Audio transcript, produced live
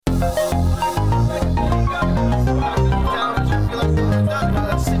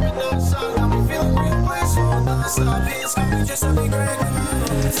Turn up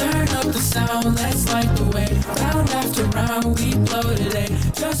the sound, let's light the way. Round after round, we blow today.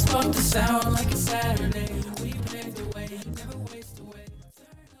 Just bump the sound like it's Saturday. We pave the way, never waste away.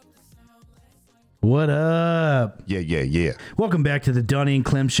 What up? Yeah. Welcome back to the Donny and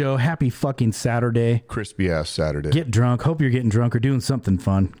Klemm show. Happy fucking Saturday. Crispy ass Saturday. Get drunk. Hope you're getting drunk or doing something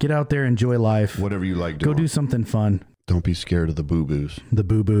fun. Get out there, enjoy life. Whatever you like doing. Go do something fun. Don't be scared of the boo-boos. The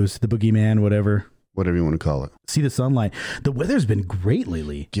boo-boos, the boogeyman, whatever. Whatever you want to call it. See the sunlight. The weather's been great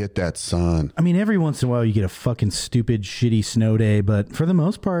lately. Get that sun. I mean, every once in a while you get a fucking stupid, shitty snow day, but for the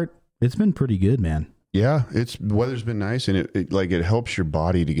most part, it's been pretty good, man. Yeah, weather's been nice, and it helps your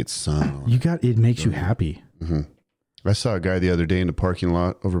body to get sun. It makes you happy. Mm-hmm. I saw a guy the other day in the parking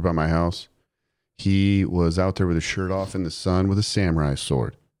lot over by my house. He was out there with his shirt off in the sun with a samurai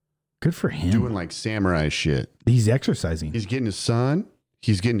sword. Good for him. Doing like samurai shit. He's exercising. He's getting his sun.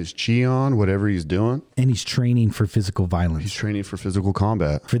 He's getting his chi on, whatever he's doing. And he's training for physical violence. He's training for physical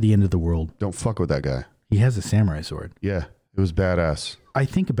combat. For the end of the world. Don't fuck with that guy. He has a samurai sword. Yeah, it was badass. I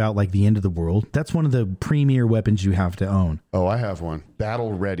think about like the end of the world. That's one of the premier weapons you have to own. Oh, I have one.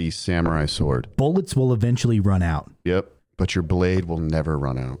 Battle ready samurai sword. Bullets will eventually run out. Yep. But your blade will never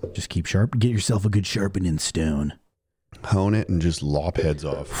run out. Just keep sharp. Get yourself a good sharpening stone. Hone it and just lop heads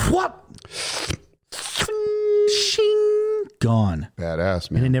off. What? Shing. Gone.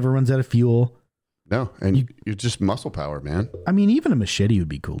 Badass, man. And it never runs out of fuel. No. And you're just muscle power, man. I mean, even a machete would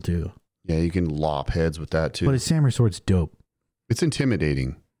be cool too. Yeah, you can lop heads with that too. But a samurai sword's dope. It's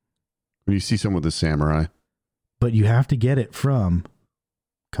intimidating when you see someone with a samurai. But you have to get it from,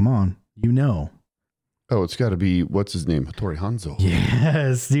 come on, you know. Oh, it's got to be, what's his name? Hattori Hanzo.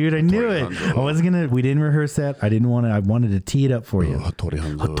 Yes, dude, I knew it. Hanzo. We didn't rehearse that. I wanted to tee it up for you. Hattori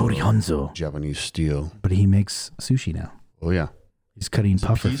Hanzo. Hattori Hanzo. Japanese steel. But he makes sushi now. Oh, yeah. He's cutting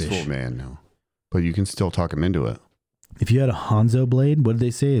puffer fish. He's a peaceful fish. man now. But you can still talk him into it. If you had a Hanzo blade, what did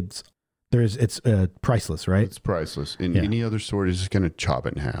they say? It's priceless, right? It's priceless. And any other sword is just going to chop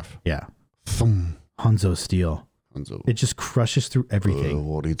it in half. Yeah. Thumb. Hanzo steel. Hanzo. It just crushes through everything.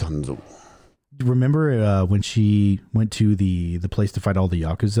 Hanzo. Remember when she went to the place to fight all the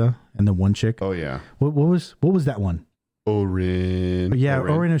Yakuza and the one chick? Oh, yeah. What was that one? Orin. Yeah,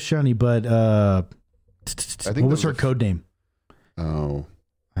 Orin Oshani, but I think what was her code name? Oh.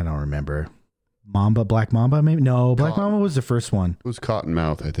 I don't remember. Black Mamba, maybe? No, Black Mamba was the first one. It was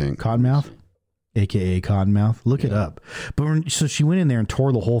Cottonmouth, I think. Cottonmouth? AKA Cottonmouth. Look it up. But so she went in there and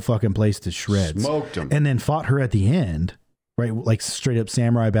tore the whole fucking place to shreds. Smoked him. And then fought her at the end, right? Like straight up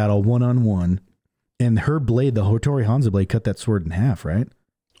samurai battle, 1-on-1. And her blade, the Hattori Hanzo blade, cut that sword in half, right?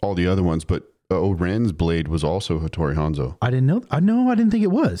 All the other ones, but Oren's blade was also Hattori Hanzo. I didn't know. I didn't think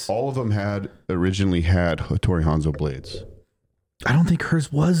it was. All of them originally had Hattori Hanzo blades. I don't think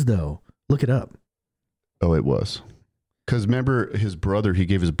hers was, though. Look it up. Oh, it was. Because remember his brother, he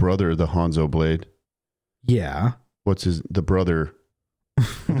gave his brother the Hanzo blade. Yeah. What's the brother?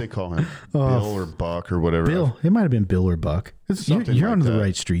 What do they call him? Bill or Buck or whatever. Bill. It might have been Bill or Buck. You're on the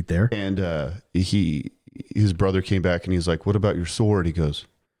right street there. And his brother came back and he's like, what about your sword? He goes,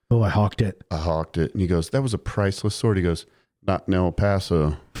 oh, I hawked it. And he goes, that was a priceless sword. He goes, not in El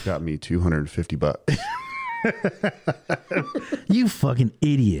Paso. Got me $250. You fucking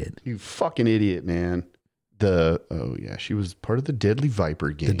idiot. You fucking idiot, man. She was part of the Deadly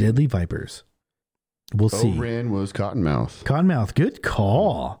Viper gang. The Deadly Vipers. We'll see. Oren was Cottonmouth. Cottonmouth, good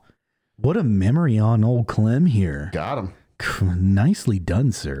call. What a memory on old Klemm here. Got him. Nicely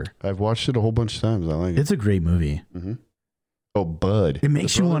done, sir. I've watched it a whole bunch of times. I like it. It's a great movie. Mm-hmm. Oh, Bud. It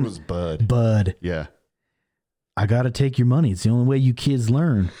makes you want. Was Bud. Bud. Yeah. I got to take your money. It's the only way you kids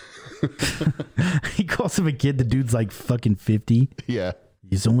learn. He calls him a kid. The dude's like fucking 50. Yeah.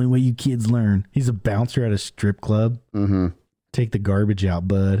 It's the only way you kids learn. He's a bouncer at a strip club. Mm-hmm. Take the garbage out,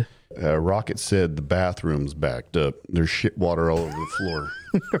 Bud. Rocket said the bathroom's backed up. There's shit water all over the floor.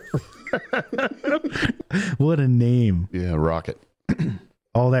 What a name. Yeah, Rocket.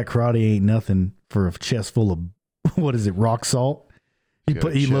 All that karate ain't nothing for a chest full of, what is it, rock salt?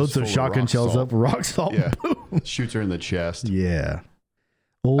 He loads those shotgun shells up with rock salt. Yeah. Shoots her in the chest. Yeah.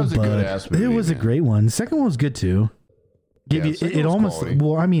 Old that was Bud. A good ass movie, it was a great one. The second one was good too. It almost quality.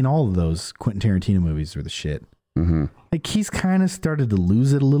 Well, I mean, all of those Quentin Tarantino movies are the shit. Mm-hmm. Like he's kind of started to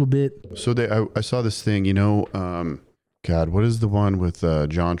lose it a little bit. So I saw this thing, God, what is the one with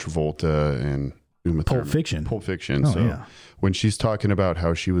John Travolta and Uma Thurman? Fiction. Pulp Fiction. Oh, so yeah. When she's talking about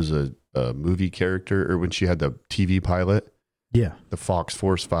how she was a movie character, or when she had the TV pilot, yeah, the Fox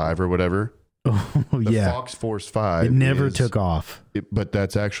Force 5 or whatever. Oh, the Fox Force 5. It never took off. But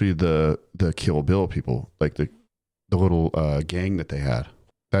that's actually the Kill Bill people, like the little gang that they had.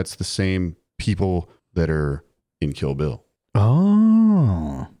 That's the same people that are in Kill Bill.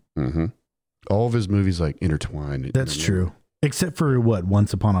 Oh. Mm-hmm. All of his movies like intertwined. That's true. Except for what?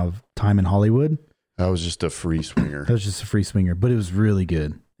 Once Upon a Time in Hollywood? That was just a free swinger. That was just a free swinger, but it was really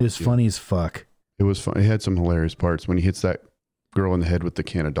good. It was funny as fuck. It was fun. It had some hilarious parts when he hits that girl in the head with the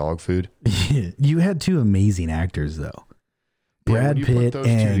can of dog food. You had two amazing actors though. Brad Pitt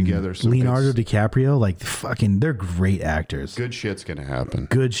and Leonardo DiCaprio, like fucking, they're great actors. Good shit's gonna happen.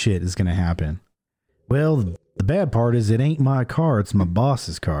 Good shit is gonna happen. Well, the bad part is it ain't my car; it's my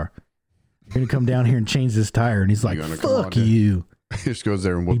boss's car. You're gonna come down here and change this tire, and he's like, "Fuck you!" He just goes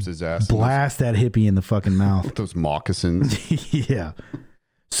there and whoops his ass. Blast that hippie in the fucking mouth. With those moccasins. Yeah.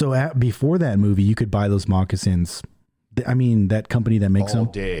 So before that movie, you could buy those moccasins. I mean, that company that makes them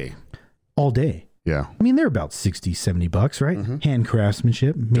all day. Yeah. I mean, they're about $60, $70, right? Mm-hmm. Hand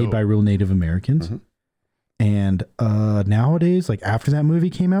craftsmanship made by real Native Americans. Mm-hmm. And nowadays, like after that movie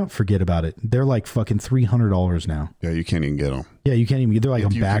came out, forget about it. They're like fucking $300 now. Yeah, you can't even get them. Yeah, you can't even get. They're like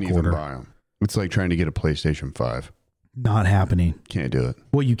on back order. Buy them. It's like trying to get a PlayStation 5. Not happening. Can't do it.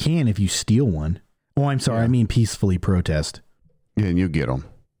 Well, you can if you steal one. Oh, I'm sorry. Yeah. I mean, peacefully protest. Yeah, and you get them.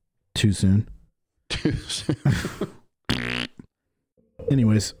 Too soon. Too soon.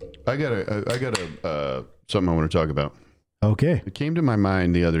 Anyways, I got a something I want to talk about. Okay. It came to my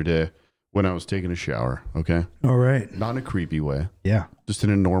mind the other day when I was taking a shower. Okay. All right. Not in a creepy way. Yeah. Just in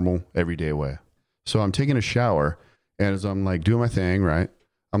a normal, everyday way. So I'm taking a shower, and as I'm like doing my thing, right?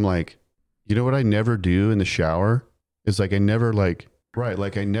 I'm like, you know what I never do in the shower is like I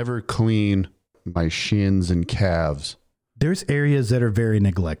never clean my shins and calves. There's areas that are very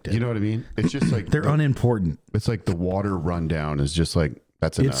neglected. You know what I mean? It's just like they're unimportant. It's like the water rundown is just like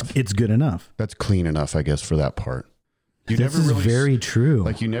that's enough. It's good enough. That's clean enough, I guess, for that part. This is very true.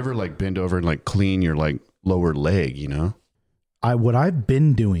 Like you never like bend over and like clean your like lower leg, you know? What I've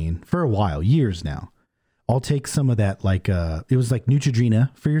been doing for a while, years now, I'll take some of that like it was like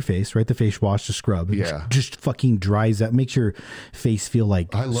Neutrogena for your face, right? The face wash to scrub. It just fucking dries out, makes your face feel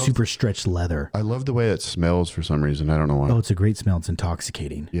like super stretched leather. I love the way it smells for some reason. I don't know why. Oh, it's a great smell. It's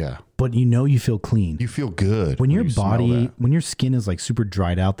intoxicating. Yeah. But you feel clean. You feel good. When your skin is like super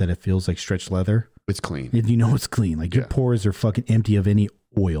dried out that it feels like stretched leather. It's clean. You know it's clean. Like your pores are fucking empty of any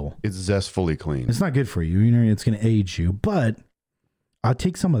oil. It's zestfully clean. It's not good for you. You know, it's going to age you. But I'll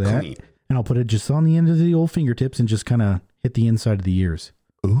take some of that. Clean. And I'll put it just on the end of the old fingertips and just kind of hit the inside of the ears.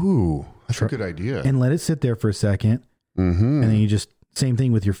 Ooh, that's a good idea. And let it sit there for a second. Mm-hmm. And then you just, same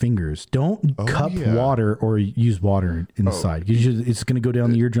thing with your fingers. Don't cup water or use water inside. It's going to go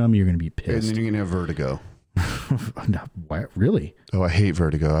down the eardrum and you're going to be pissed. And then you're going to have vertigo. No, really? Oh, I hate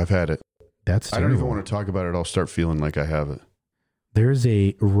vertigo. I've had it. That's terrible. I don't even want to talk about it. I'll start feeling like I have it. There's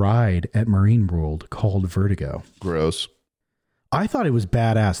a ride at Marine World called Vertigo. Gross. I thought it was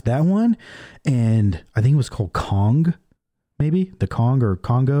badass, that one, and I think it was called Kong, maybe the Kong or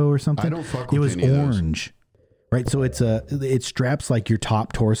Congo or something. I don't fuck with it was any orange, of those. Right? So it straps like your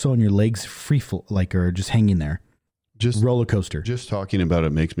top torso and your legs are just hanging there. Just roller coaster. Just talking about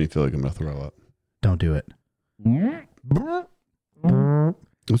it makes me feel like I'm gonna throw up. Don't do it.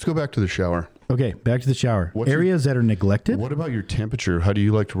 Let's go back to the shower. Okay, back to the shower. Areas that are neglected. What about your temperature? How do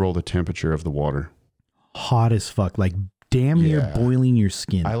you like to roll the temperature of the water? Hot as fuck, like. Damn near boiling your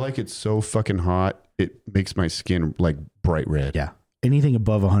skin. I like it so fucking hot, it makes my skin like bright red. Yeah. Anything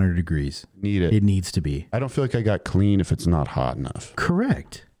above 100 degrees. Need it. It needs to be. I don't feel like I got clean if it's not hot enough.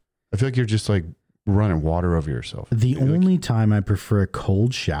 Correct. I feel like you're just like running water over yourself. The only time I prefer a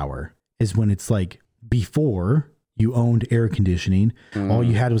cold shower is when it's like before you owned air conditioning. All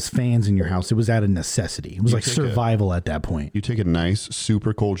you had was fans in your house. It was out of necessity. It was like survival at that point. You take a nice,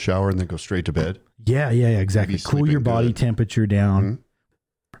 super cold shower and then go straight to bed. Yeah, exactly. Cool your body temperature down.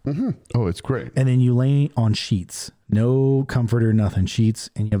 Mm-hmm. Oh, it's great. And then you lay on sheets. No comforter, nothing. Sheets,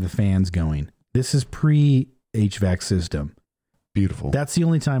 and you have the fans going. This is pre-HVAC system. Beautiful. That's the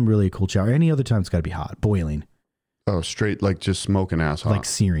only time really a cold shower. Any other time it's got to be hot, boiling. Oh, straight like just smoking ass hot. Like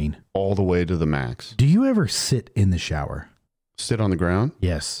searing. All the way to the max. Do you ever sit in the shower? Sit on the ground?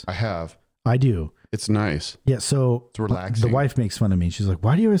 Yes. I have. I do. It's nice. Yeah, so it's relaxing. The wife makes fun of me. She's like,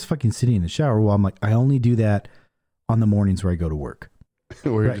 why do you always fucking sitting in the shower? Well, I'm like, I only do that on the mornings where I go to work.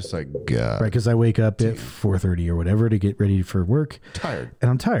 Where you're just like, God. Right, because I wake up at 4:30 or whatever to get ready for work. Tired.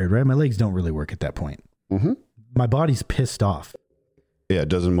 And I'm tired, right? My legs don't really work at that point. Mm-hmm. My body's pissed off. Yeah, it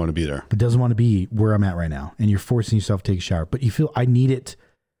doesn't want to be there. It doesn't want to be where I'm at right now. And you're forcing yourself to take a shower. But you feel, I need it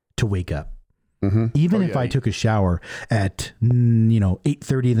to wake up. Mm-hmm. Even if I took a shower at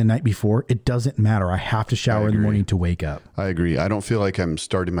 8:30 the night before, it doesn't matter. I have to shower in the morning to wake up. I agree. I don't feel like I'm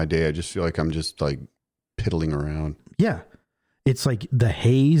starting my day. I just feel like I'm just like piddling around. Yeah. It's like the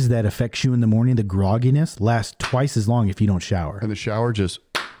haze that affects you in the morning, the grogginess lasts twice as long if you don't shower. And the shower just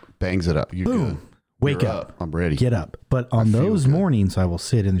bangs it up. You're Boom. good. Wake You're up. I'm ready. Get up. But on those mornings, I will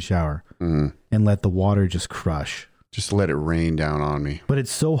sit in the shower and let the water just crush. Just let it rain down on me. But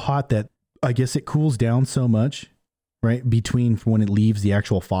it's so hot that I guess it cools down so much, right? Between when it leaves the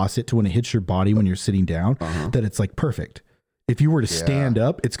actual faucet to when it hits your body when you're sitting down, that it's like perfect. If you were to stand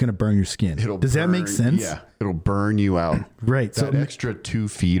up, it's going to burn your skin. Does that make sense? Yeah. It'll burn you out. Right. That extra 2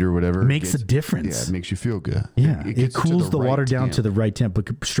 feet or whatever makes a difference. Yeah. It makes you feel good. Yeah. It cools the water down to the right temp. But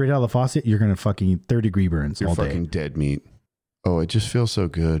straight out of the faucet, you're going to fucking 30-degree burns all day. You're fucking dead meat. Oh, it just feels so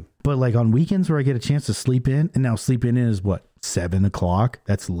good. But like on weekends where I get a chance to sleep in, and now sleeping in is what, 7 o'clock?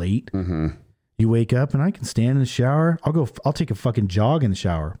 That's late. Mm-hmm. You wake up and I can stand in the shower. I'll take a fucking jog in the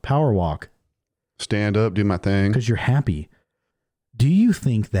shower, power walk. Stand up, do my thing. Because you're happy. Do you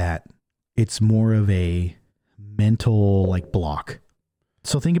think that it's more of a mental like block?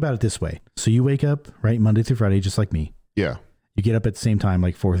 So think about it this way. So you wake up, right, Monday through Friday, just like me. Yeah. You get up at the same time,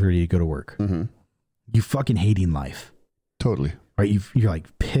 like 4:30 to go to work. Mm-hmm. You fucking hating life. Totally. Right? You're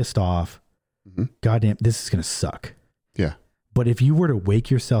like pissed off. Mm-hmm. Goddamn, this is going to suck. Yeah. But if you were to wake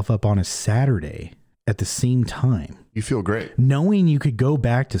yourself up on a Saturday at the same time, you feel great. Knowing you could go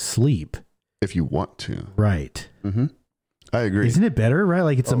back to sleep. If you want to. Right. Mm-hmm. I agree. Isn't it better, right?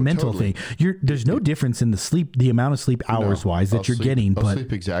 Like it's a mental thing. There's no difference in the amount of sleep hours wise that you're getting. I'll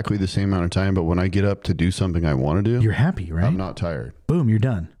sleep exactly the same amount of time, but when I get up to do something I want to do, you're happy, right? I'm not tired. Boom, you're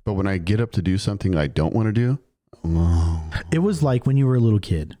done. But when I get up to do something I don't want to do, it was like when you were a little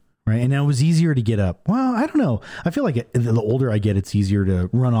kid, right? And it was easier to get up. Well, I don't know. I feel like the older I get, it's easier to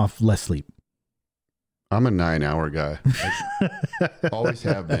run off less sleep. I'm a 9-hour guy. I always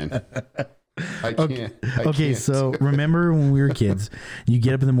have been. I can't. So remember when we were kids, you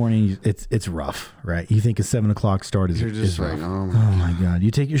get up in the morning, it's rough, right? You think a 7 o'clock start is like, rough. Oh my God.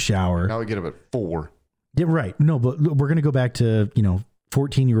 You take your shower. Now I get up at 4. Yeah, right. No, but we're going to go back to,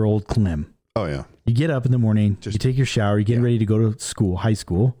 14-year-old Klemm. Oh yeah. You get up in the morning, you take your shower, you get ready to go to school, high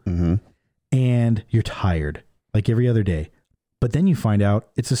school, and you're tired like every other day. But then you find out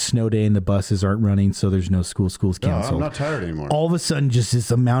it's a snow day and the buses aren't running, so there's no school. School's canceled. I'm not tired anymore. All of a sudden, just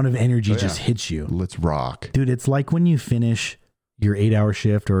this amount of energy just hits you. Let's rock. Dude, it's like when you finish your 8-hour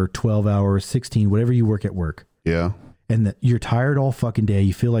shift or 12 hours, 16, whatever you work at work. Yeah. And you're tired all fucking day.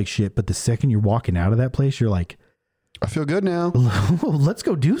 You feel like shit. But the second you're walking out of that place, you're like, I feel good now. Let's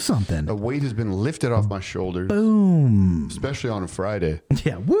go do something. A weight has been lifted off my shoulders. Boom. Especially on a Friday.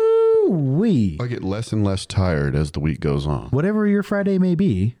 Yeah. Woo-wee. I get less and less tired as the week goes on. Whatever your Friday may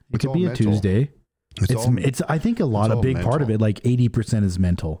be. It could be a Tuesday. It's I think a big mental. Part of it, like 80% is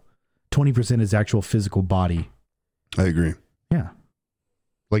mental. 20% is actual physical body. I agree. Yeah.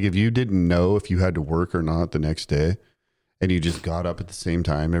 Like if you didn't know if you had to work or not the next day and you just got up at the same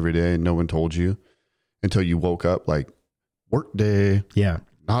time every day and no one told you until you woke up, like work day. Yeah.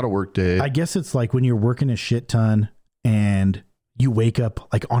 Not a work day. I guess it's like when you're working a shit ton and you wake up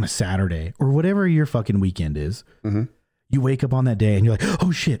like on a Saturday or whatever your fucking weekend is. Mm-hmm. You wake up on that day and you're like,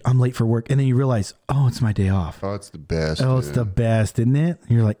 oh shit, I'm late for work. And then you realize, oh, it's my day off. Oh, it's the best. Oh, it's the best, isn't it?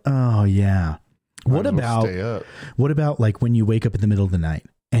 And you're like, oh yeah. What about like when you wake up in the middle of the night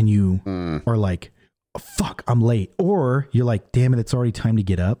and you are like, fuck, I'm late. Or you're like, damn it, it's already time to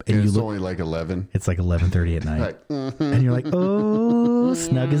get up. And it's only like 11. It's like 11:30 at night. And you're like, oh,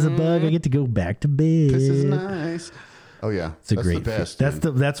 snug as a bug. I get to go back to bed. This is nice. Oh yeah. It's that's great. The best,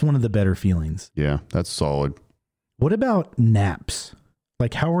 that's one of the better feelings. Yeah, that's solid. What about naps?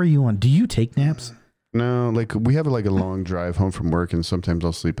 Like, how are you on? Do you take naps? No, like we have like a long drive home from work and sometimes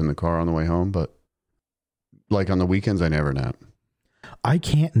I'll sleep in the car on the way home, but like on the weekends, I never nap. I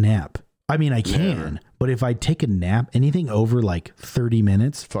can't nap. I mean, I can, but if I take a nap, anything over like 30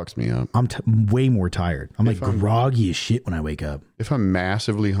 minutes fucks me up. I'm way more tired. I'm groggy as shit when I wake up. If I'm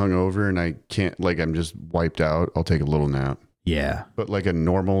massively hungover and I can't, like I'm just wiped out, I'll take a little nap. Yeah. But like a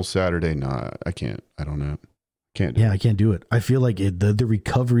normal Saturday, I can't. I don't nap. Can't do it. I can't do it. I feel like the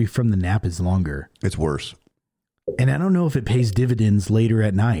recovery from the nap is longer. It's worse. And I don't know if it pays dividends later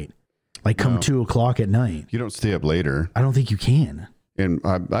at night. Like come 2 o'clock at night. You don't stay up later. I don't think you can. And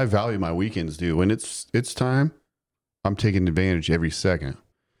I value my weekends, dude. When it's time, I'm taking advantage every second.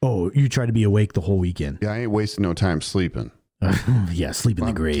 Oh, you try to be awake the whole weekend. Yeah, I ain't wasting no time sleeping. Yeah, sleep in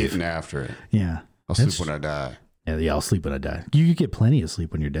the grave. Getting after it. Yeah. I'll sleep when I die. Yeah, I'll sleep when I die. You get plenty of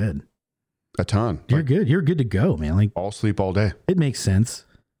sleep when you're dead. A ton. You're good. You're good to go, man. Like I'll sleep all day. It makes sense.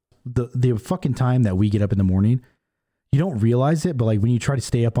 The fucking time that we get up in the morning, you don't realize it, but like when you try to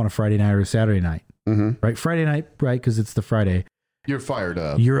stay up on a Friday night or a Saturday night, right? Friday night, right? Because it's the Friday. You're fired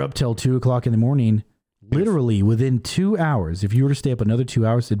up. You're up till 2 o'clock in the morning, Literally within 2 hours. If you were to stay up another 2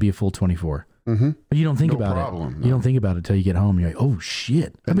 hours, it'd be a full 24. Mm-hmm. But you don't think No about problem, it. no. You don't think about it till you get home. You're like, oh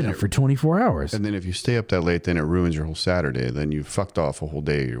shit, I've been up for 24 hours. And then if you stay up that late, then it ruins your whole Saturday. Then you fucked off a whole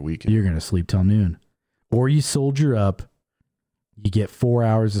day of your weekend. You're going to sleep till noon. Or you soldier up, you get 4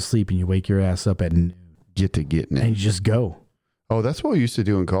 hours of sleep and you wake your ass up at noon. Get to getting it. And you just go. Oh, that's what we used to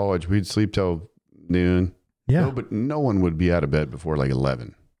do in college. We'd sleep till noon. Yeah. No, but no one would be out of bed before like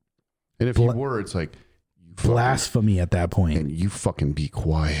 11. And if you were, it's like blasphemy at that point. And you fucking be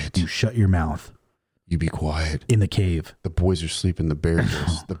quiet. You shut your mouth. You be quiet. In the cave. The boys are sleeping. The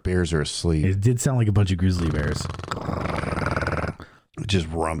bears are asleep. It did sound like a bunch of grizzly bears. Just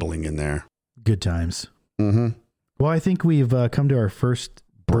rumbling in there. Good times. Mm-hmm. Well, I think we've come to our first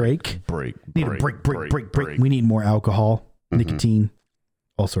break. Need a break. We need more alcohol, nicotine,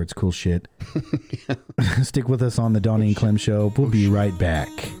 all sorts of cool shit. Stick with us on the Donny and Klemm show. We'll be right back.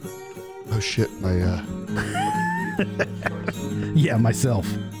 Oh shit, yeah,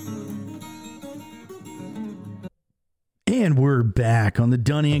 myself. And we're back on the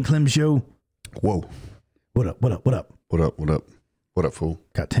Donny and Klemm show. Whoa. What up? What up, fool?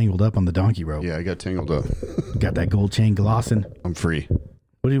 Got tangled up on the donkey rope. Yeah, I got tangled up. Got that gold chain glossing. I'm free.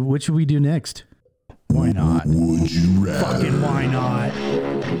 What should we do next? Why not? Would you rather? Fucking why not?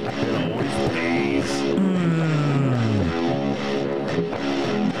 It always pays.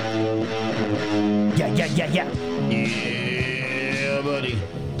 Yeah. Yeah, buddy.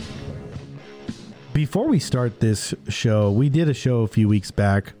 Before we start this show, we did a show a few weeks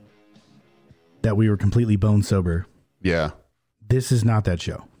back that we were completely bone sober. Yeah. This is not that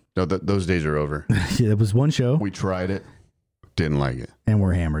show. No, those days are over. It was one show. We tried it. Didn't like it. And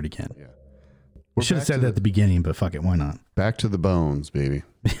we're hammered again. Yeah. We should have said that at the beginning, but fuck it. Why not? Back to the bones, baby.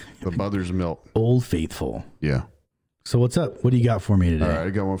 The mother's milk. Old Faithful. Yeah. So what's up? What do you got for me today? All right, I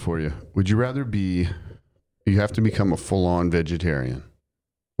got one for you. Would you rather you have to become a full-on vegetarian,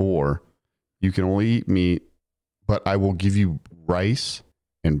 or you can only eat meat, but I will give you rice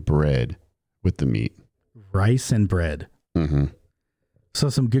and bread with the meat. Rice and bread. Mm-hmm. So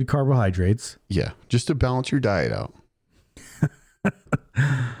some good carbohydrates. Yeah, just to balance your diet out.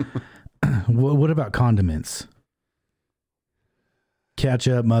 What about condiments?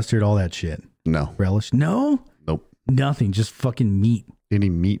 Ketchup, mustard, all that shit. No. Relish? No? Nope. Nothing. Just fucking meat. Any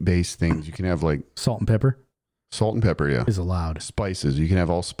meat-based things. You can have like... Salt and pepper? Salt and pepper, yeah. Is allowed. Spices. You can have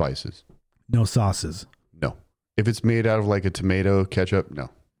all spices. No sauces? No. If it's made out of like a tomato ketchup, no.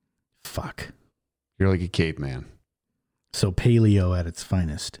 Fuck. You're like a caveman. So paleo at its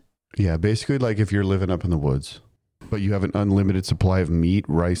finest. Yeah, basically like if you're living up in the woods, but you have an unlimited supply of meat,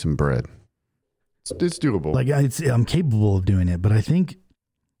 rice, and bread. It's doable. Like I'm capable of doing it, but I think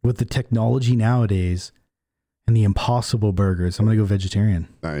with the technology nowadays and the Impossible burgers, I'm gonna go vegetarian.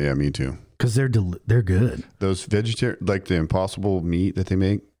 Yeah, me too. Because they're good. Those vegetarian, like the Impossible meat that they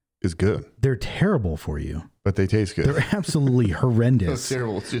make, is good. They're terrible for you, but they taste good. They're absolutely horrendous. They're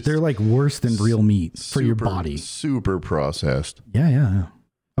terrible. They're like worse than real meat for your body. Super processed. Yeah.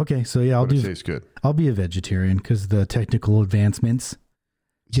 Okay, so yeah, it tastes good. I'll be a vegetarian because the technical advancements.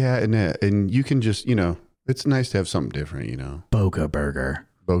 Yeah, and you can just, it's nice to have something different, Boca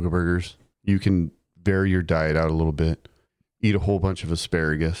burgers. You can vary your diet out a little bit. Eat a whole bunch of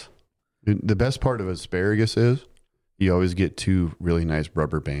asparagus. The best part of asparagus is you always get 2 really nice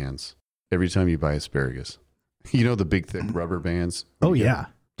rubber bands every time you buy asparagus. The big thick rubber bands? Oh, yeah.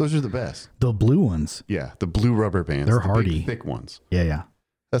 Those are the best. The blue ones. Yeah, the blue rubber bands. They're the hardy. Big, thick ones. Yeah.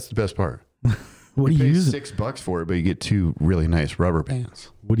 That's the best part. What do you use? $6 for it, but you get 2 really nice rubber bands.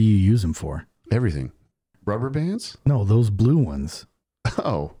 What do you use them for? Everything. Rubber bands? No, those blue ones.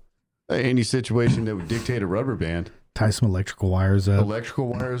 Oh, any situation that would dictate a rubber band. Tie some electrical wires up. Electrical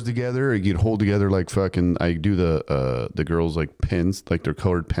wires together. You can hold together like fucking. I do the girls like pins, like they're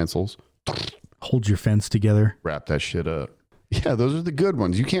colored pencils. Hold your fence together. Wrap that shit up. Yeah, those are the good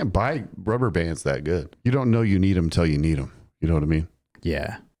ones. You can't buy rubber bands that good. You don't know you need them till you need them. You know what I mean?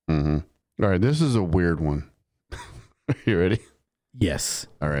 Yeah. Mm-hmm. All right, this is a weird one. You ready? Yes.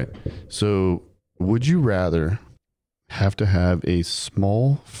 All right. So, would you rather have to have a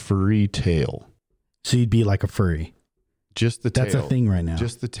small furry tail? So you'd be like a furry. Just the tail. That's a thing right now.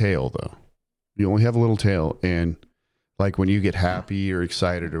 Just the tail, though. You only have a little tail, and like when you get happy or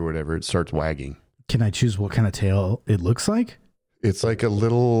excited or whatever, it starts wagging. Can I choose what kind of tail it looks like? It's like a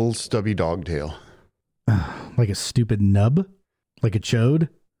little stubby dog tail. Like a stupid nub? Like a chode?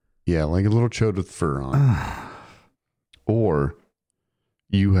 Yeah, like a little chode with fur on. Or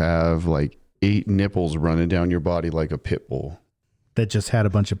you have like 8 nipples running down your body like a pit bull. That just had a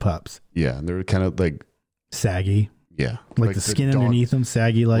bunch of pups. Yeah, and they're kind of like... saggy. Yeah. Like the skin underneath them,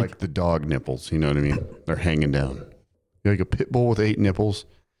 saggy like the dog nipples, you know what I mean? They're hanging down. You're like a pit bull with 8 nipples,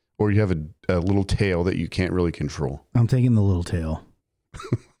 or you have a little tail that you can't really control. I'm taking the little tail.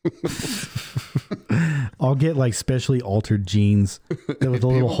 I'll get like specially altered jeans with a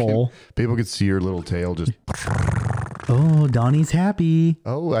little hole. People can see your little tail just. Oh, Donnie's happy.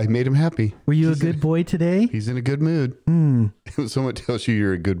 Oh, I made him happy. Were you a good boy today? He's in a good mood. When someone tells you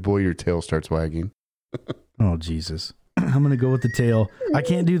you're a good boy, your tail starts wagging. Oh, Jesus. I'm going to go with the tail. I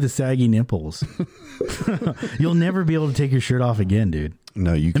can't do the saggy nipples. You'll never be able to take your shirt off again, dude.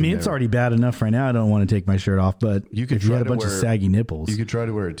 No, you can. I mean, it's already bad enough right now. I don't want to take my shirt off, but you could if you had a bunch of saggy nipples. You could try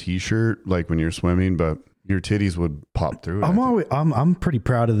to wear a t-shirt like when you're swimming, but your titties would pop through it. I'm pretty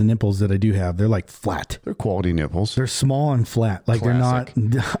proud of the nipples that I do have. They're like flat. They're quality nipples. They're small and flat. Like Classic.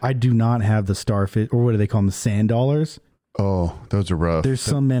 They're not, I do not have the starfish, or what do they call them? The sand dollars. Oh, those are rough. There's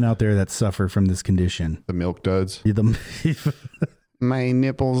some men out there that suffer from this condition. The milk duds. My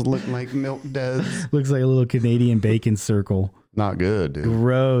nipples look like milk duds. Looks like a little Canadian bacon circle. Not good, dude.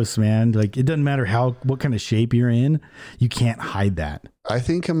 Gross, man. Like, it doesn't matter what kind of shape you're in. You can't hide that. I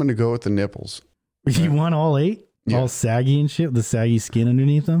think I'm going to go with the nipples. You want all 8? Yeah. All saggy and shit with the saggy skin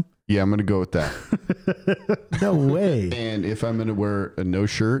underneath them? Yeah, I'm going to go with that. No way. And if I'm going to wear a no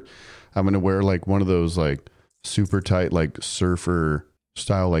shirt, I'm going to wear like one of those like super tight, like surfer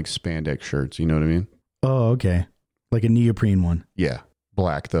style, like spandex shirts. You know what I mean? Oh, okay. Like a neoprene one. Yeah.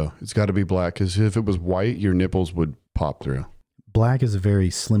 Black though. It's got to be black because if it was white, your nipples would pop through. Black is a very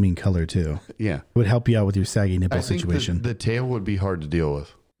slimming color too. Yeah. It would help you out with your saggy nipple situation. The tail would be hard to deal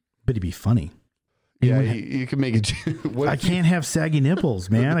with. But it'd be funny. Yeah, you can make it. I can't have saggy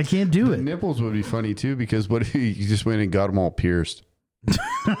nipples, man. I can't do it. Nipples would be funny too because what if you just went and got them all pierced?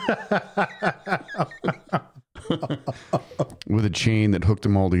 With a chain that hooked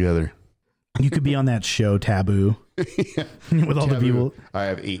them all together. You could be on that show Taboo. Yeah. With all Taboo. the people. I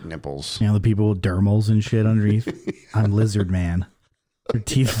have 8 nipples. You know, the people with dermals and shit underneath. I'm Lizard Man. Their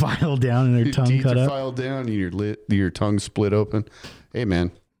teeth filed down and their your tongue teeth cut are up. filed down and your tongue split open. Hey,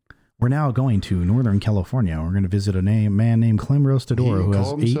 man. We're now going to Northern California. We're going to visit a man named Klemm Roastador who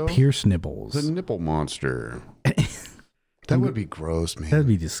has 8 pierced nipples. The nipple monster. That would be gross, man. That'd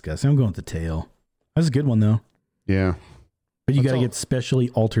be disgusting. I'm going with the tail. That's a good one, though. Yeah. But you got to get specially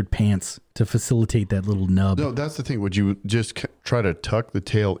altered pants to facilitate that little nub. No, that's the thing. Would you just try to tuck the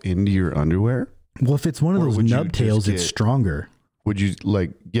tail into your underwear? Well, if it's one of those nub tails, it's stronger. Would you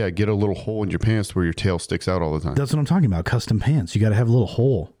get a little hole in your pants where your tail sticks out all the time? That's what I'm talking about. Custom pants. You got to have a little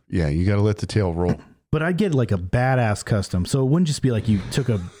hole. Yeah, you got to let the tail roll. But I'd get like a badass custom. So it wouldn't just be like you took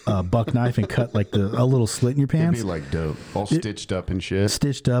a buck knife and cut like a little slit in your pants. It'd be like dope. All stitched up and shit.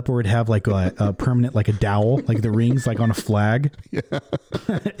 Stitched up, or it'd have like a permanent, like a dowel, like the rings, like on a flag. Yeah.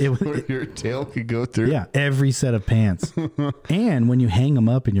 Where your tail could go through. Yeah, every set of pants. And when you hang them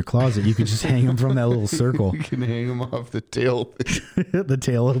up in your closet, you could just hang them from that little circle. You can hang them off the tail. The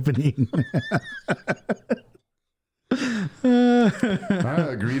tail opening. I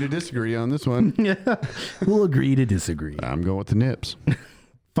agree to disagree on this one. Yeah, we'll agree to disagree. I'm going with the nips.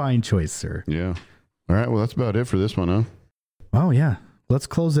 Fine choice, sir. Yeah. All right. Well, that's about it for this one, huh? Oh, yeah. Let's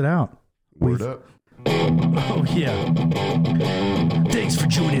close it out. Word up. Oh, yeah. Thanks for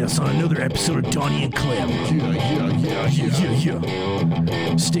joining us on another episode of Donny and Klemm.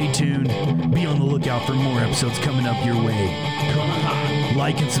 Yeah. Stay tuned. Be on the lookout for more episodes coming up your way. Come on.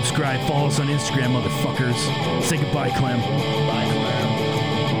 Like and subscribe. Follow us on Instagram, motherfuckers. Say goodbye, Klemm. Bye.